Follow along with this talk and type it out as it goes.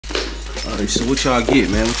Alright, so what y'all get,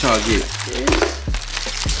 man? What y'all get?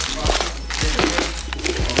 Oh,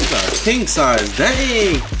 we got a king size.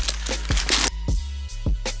 Dang!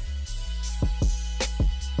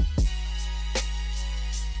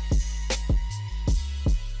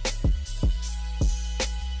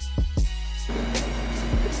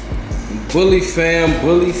 Bully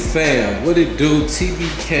fam, what it do?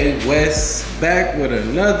 TBK Wes back with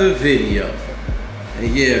another video.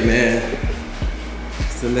 And yeah, man,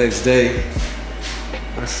 it's the next day.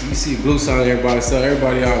 You see blue sign everybody, so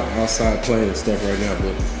everybody outside playing and stuff right now.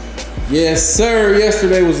 But yes, sir,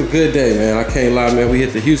 yesterday was a good day, man. I can't lie, man. We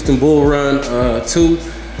hit the Houston Bull Run 2.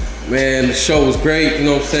 Man, the show was great. You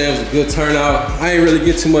know what I'm saying? It was a good turnout. I ain't really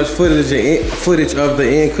get too much footage of the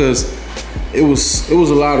end because it was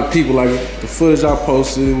a lot of people. Like the footage I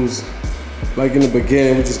posted, it was like in the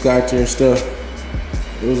beginning, we just got there and stuff.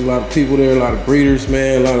 There was a lot of people there, a lot of breeders,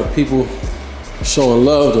 man, a lot of people showing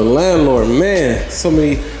love to the landlord, man.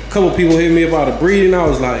 Couple people hit me about a breeding. I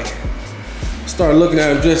was like, started looking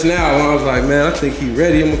at him just now, and I was like, man, I think he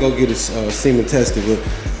ready. I'm gonna go get his semen tested. But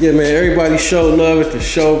yeah, man, everybody showed love at the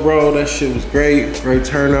show, bro. That shit was great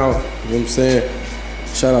turnout. You know what I'm saying?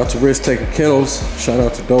 Shout out to Risk Taker Kennels. Shout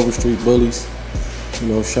out to Dover Street Bullies. You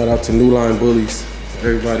know, shout out to New Line Bullies.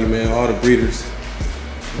 Everybody, man, all the breeders.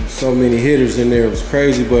 So many hitters in there, it was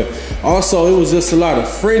crazy. But also, it was just a lot of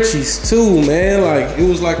Frenchies too, man. Like, it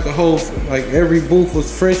was like the whole, like every booth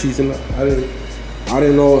was Frenchies. And I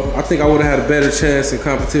didn't know, I think I would have had a better chance in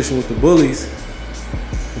competition with the Bullies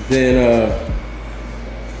than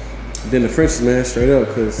the Frenchies, man, straight up.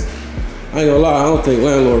 Cause I ain't gonna lie, I don't think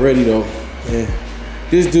landlord ready though, man.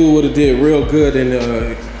 This dude would have did real good in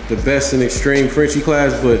the best and extreme Frenchie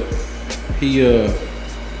class, but he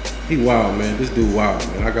wild, man. This dude wild,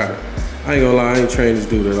 man. I ain't gonna lie, I ain't trained this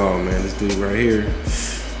dude at all, man. This dude right here,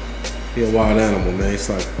 he a wild animal, man. It's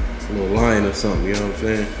like a little lion or something, you know what I'm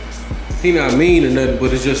saying? He not mean or nothing,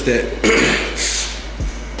 but it's just that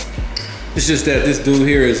this dude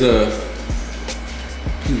here is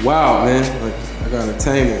he wild, man. Like, I gotta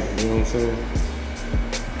tame him, you know what I'm saying?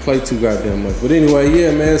 Play too goddamn much. But anyway,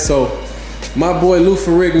 yeah, man, so my boy Lou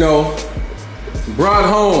Ferrigno brought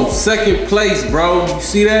home second place, bro. You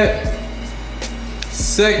see that?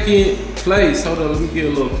 Second place. Hold on, let me get a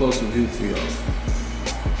little closer view for y'all.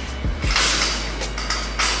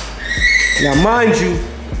 Now, mind you,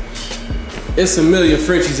 it's a million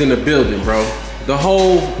Frenchies in the building, bro. The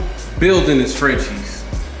whole building is Frenchies.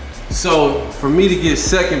 So for me to get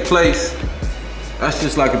second place, that's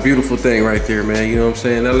just like a beautiful thing right there, man. You know what I'm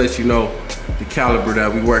saying? That lets you know the caliber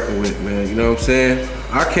that we working with, man. You know what I'm saying?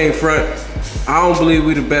 I can't front. I don't believe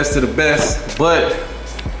we the best of the best, but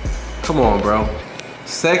come on, bro.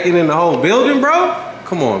 Second in the whole building, bro?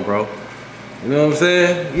 Come on, bro. You know what I'm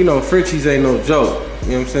saying? You know, Frenchies ain't no joke. You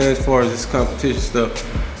know what I'm saying? As far as this competition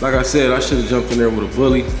stuff. Like I said, I should have jumped in there with a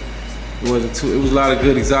bully. It was a lot of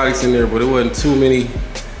good exotics in there, but it wasn't too many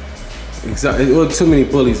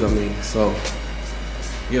bullies, I mean, so.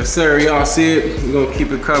 Yes, sir, y'all see it. We're gonna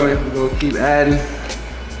keep it coming. We're gonna keep adding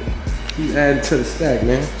to the stack,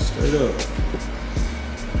 man. Straight up.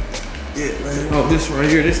 Yeah, man. Oh, this right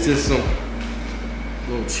here, this just some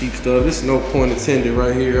little cheap stuff. This is no point intended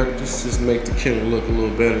right here. This just make the kennel look a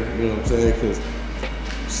little better, you know what I'm saying? Because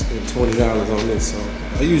I spent $20 on this, so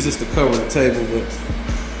I use this to cover the table, but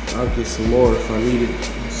I'll get some more if I need it.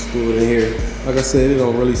 Just do it in here. Like I said, it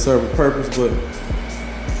don't really serve a purpose, but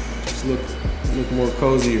just look more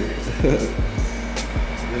cozier.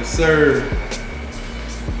 Yes, sir.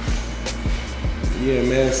 Yeah,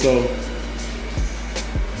 man, so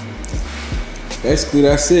basically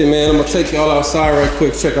that's it, man. I'm gonna take y'all outside right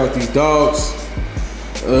quick, check out these dogs.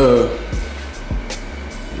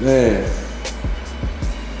 Man,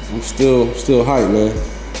 I'm still hyped, man.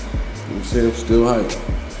 I'm still hyped.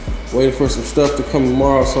 Waiting for some stuff to come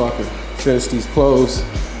tomorrow so I can finish these clothes.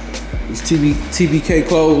 These TBK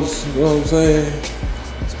clothes, you know what I'm saying?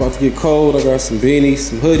 It's about to get cold. I got some beanies,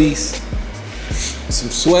 some hoodies, some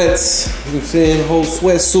sweats, you know what I'm saying? A whole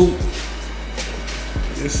sweatsuit.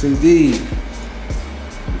 Yes, indeed.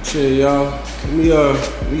 Chill, y'all.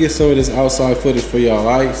 Let me get some of this outside footage for y'all,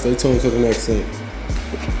 all right? Stay tuned to the next thing.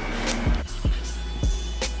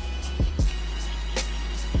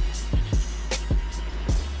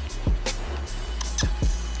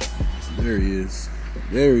 There he is.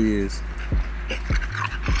 There he is.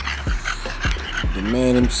 The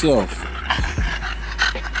man himself.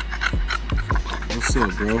 What's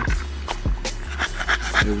up, bro?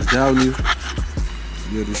 It was doubting you.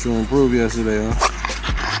 You had to show and prove yesterday, huh?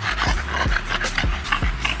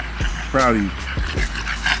 Proud of you.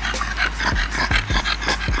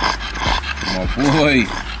 My boy.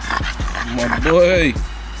 My boy.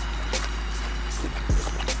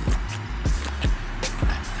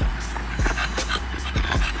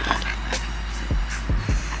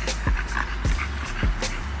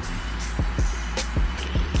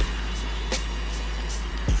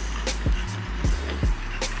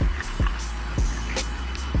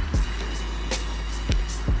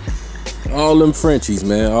 All them Frenchies,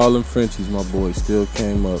 man. All them Frenchies, my boy, still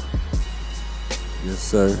came up. Yes,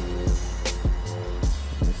 sir.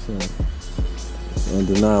 Yes, sir. It's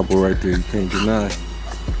undeniable right there. You can't deny.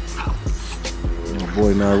 My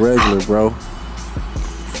boy not regular, bro.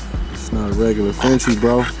 It's not a regular Frenchie,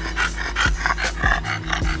 bro. You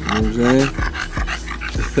know what I'm saying?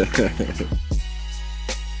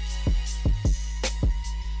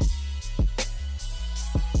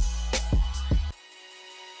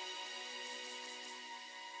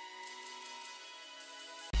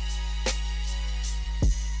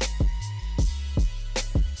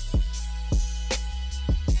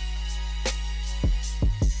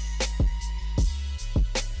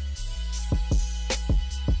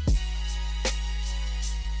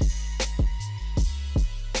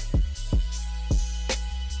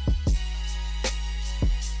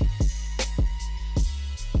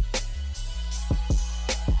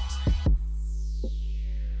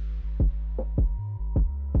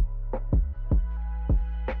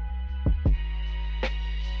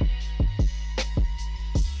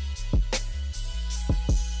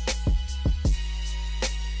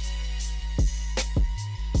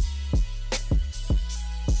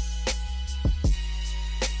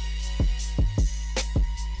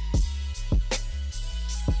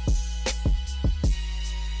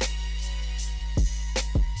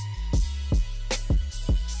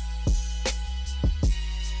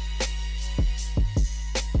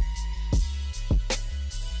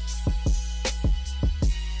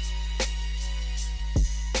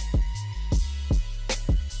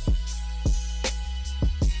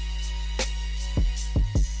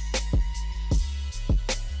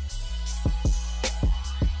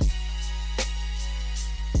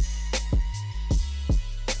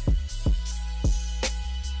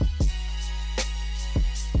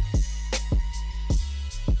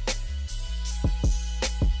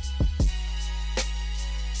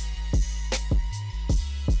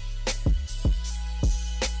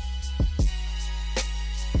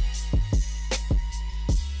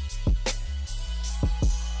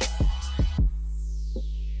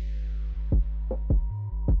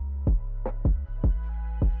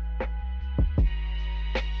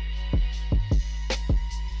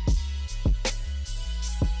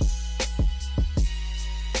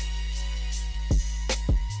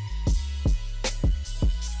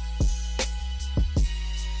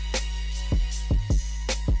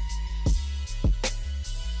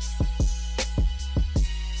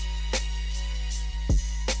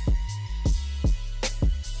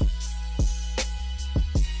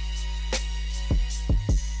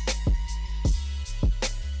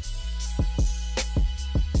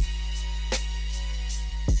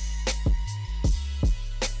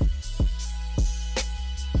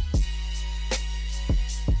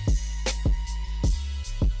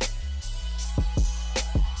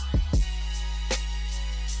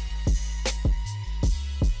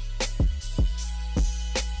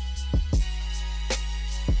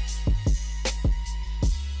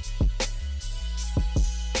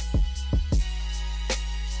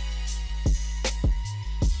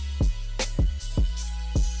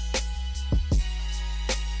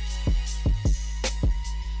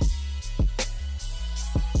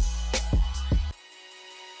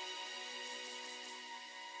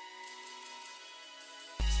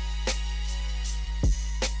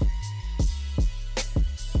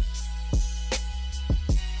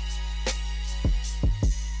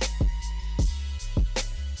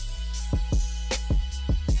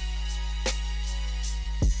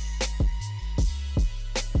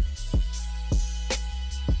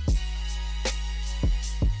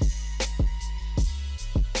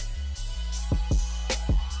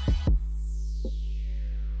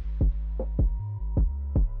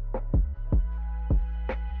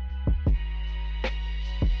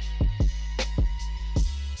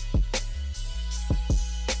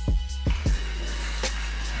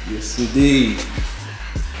 Yes, indeed.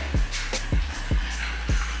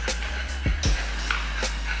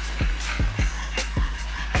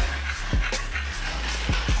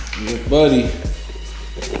 Yeah, buddy.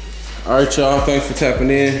 All right, y'all. Thanks for tapping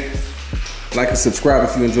in. Like and subscribe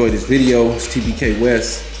if you enjoyed this video. It's TBK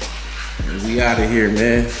Wes. And we out of here,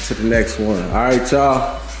 man. To the next one. All right,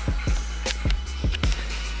 y'all.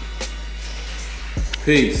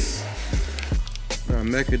 Peace. Got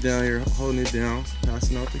Mecca down here holding it down,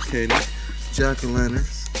 passing out the candy.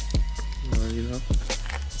 Jack-o'-lanterns. You know.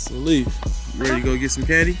 So Leaf, you ready to go get some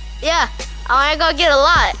candy? Yeah, I wanna go get a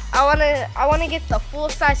lot. I wanna get the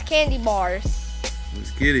full-size candy bars. Let's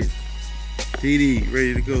get it. Dee Dee,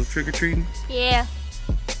 ready to go trick-or-treating? Yeah.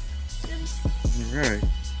 Alright.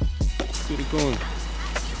 Let's get it going.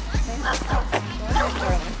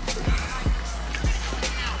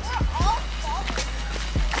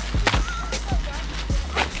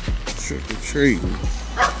 Trick-or-treating.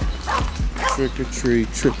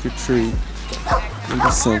 Trick-or-treat, trick-or-treat. Give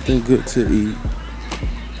me something good to eat.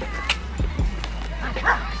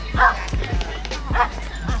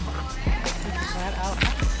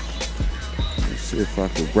 Let's see if I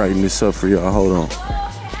can brighten this up for y'all. Hold on.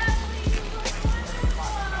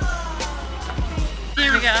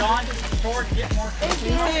 Here we go.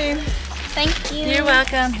 Thank you. You're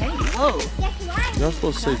welcome. Hey, whoa. Y'all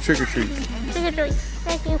supposed to say trick-or-treat. Trick-or-treat.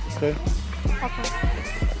 Thank you. Okay.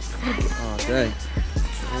 Oh, dang.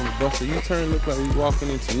 On the bus, you turn, look like you walking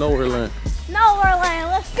into nowhere land. Nowhere land,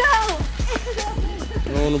 let's go!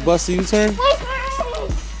 You on the bus, you turn?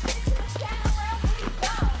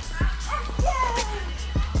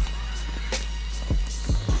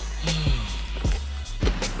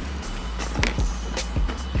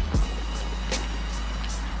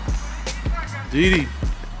 Dee Dee.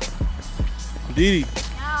 Dee Dee.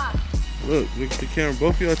 Yeah. Look at the camera.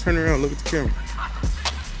 Both of y'all turn around, look at the camera.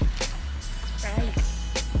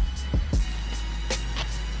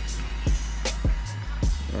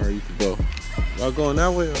 Alright, you can go. Y'all going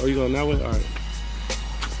that way or you going that way? Alright.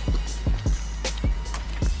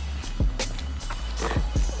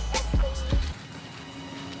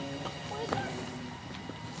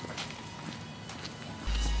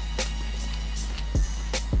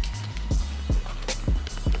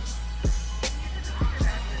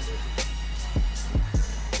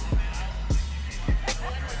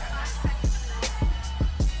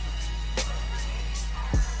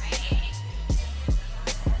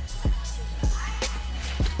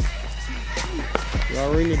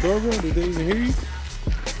 Y'all ring the doorbell? Did they even hear you?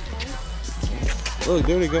 Look,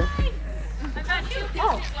 there they go. I got 2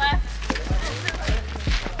 pieces left.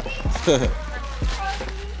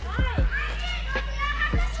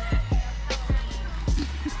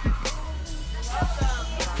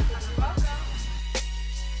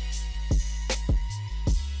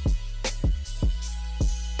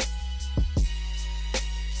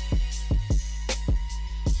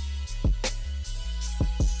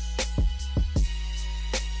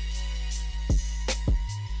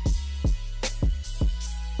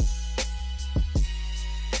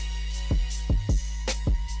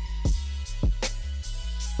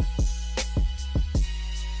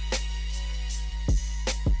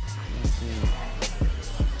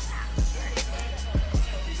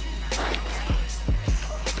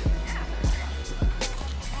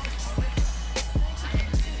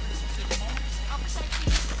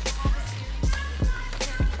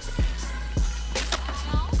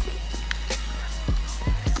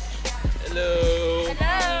 Hello.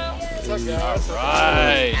 Hello. What's up, guys? All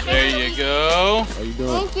right, there you go. How you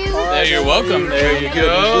doing? Thank you. There, you're welcome. There you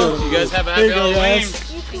go. You guys have a happy Halloween.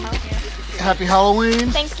 Happy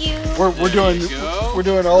Halloween. Thank you. We're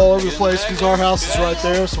doing all over the place because our house is right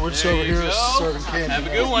there, so we're just over here serving candy. Have a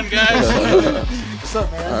good one, guys. What's up,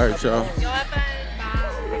 man? All right, y'all.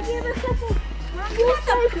 Give us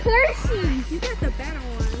some Hershey's. You got the better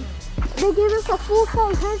one. They gave us a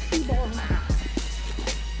full-size Hershey bar.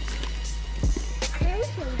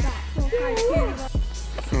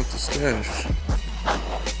 Count the stash.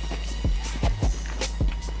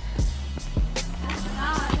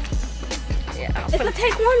 It's a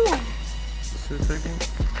take one. Should I take one?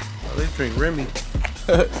 Oh, they drink Remy.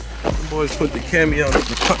 Them boys put the candy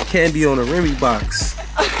on a Remy box.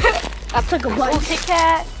 I took a bite. Kit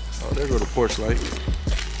Kat. Oh, there go the porch light.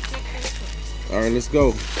 All right, let's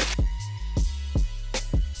go.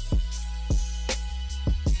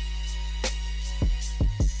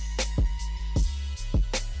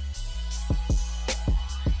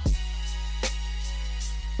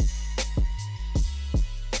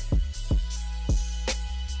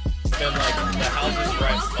 And like the house is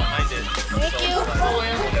right behind it. Thank you.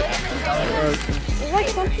 Is that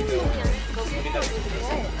something?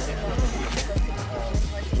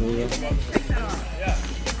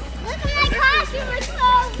 Look at my costume, let's go.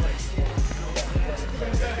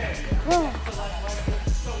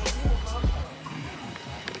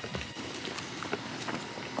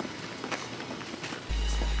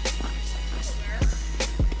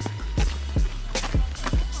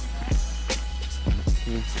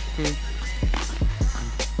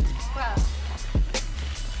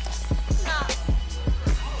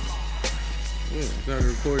 Gotta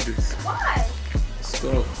record this. Why? Let's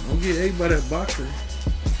go. Don't get ate by that boxer.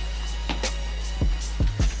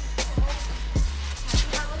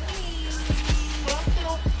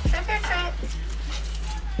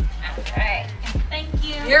 Alright. Thank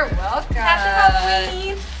you. You're welcome. Happy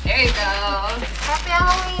Halloween. There you go. Happy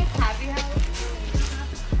Halloween. Happy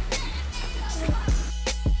Halloween.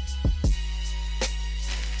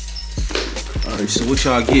 Alright, so what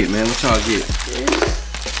y'all get, man? What y'all get?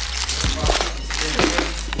 Oh,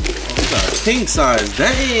 we got king size.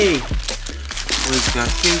 Dang. Where's got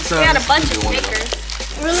king size? We got a bunch of stickers.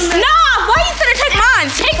 Really? Nah, why you finna take mine?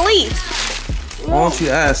 Take Leaf. Why don't you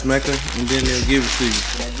ask, Mecca, and then they'll give it to you.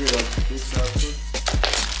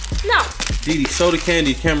 No. Didi, show the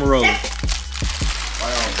candy, camera roll. I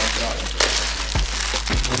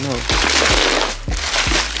know.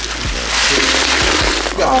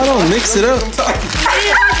 Oh, don't mix it up. You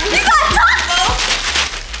got taco.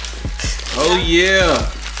 Oh,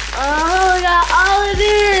 yeah. Oh, we got all of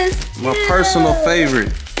this. My personal favorite.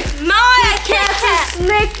 My Kit Kat.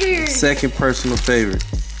 Snickers. Second personal favorite.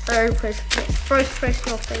 First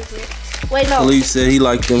personal favorite. Wait, no. Khalif said he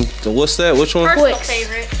liked them. So what's that? Which one? Personal Twix.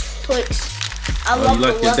 favorite. Twix. I Oh, love you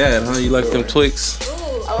like the your luck. dad, huh? You like them Twix?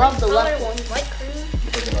 Ooh, I love the color luck one. White cream.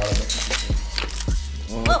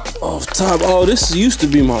 Off top. Oh, this used to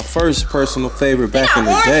be my first personal favorite back in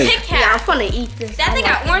the Orange day. Kit Yeah, I'm Kat. gonna eat this. Dad, they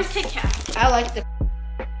got orange Kit Kat. I like the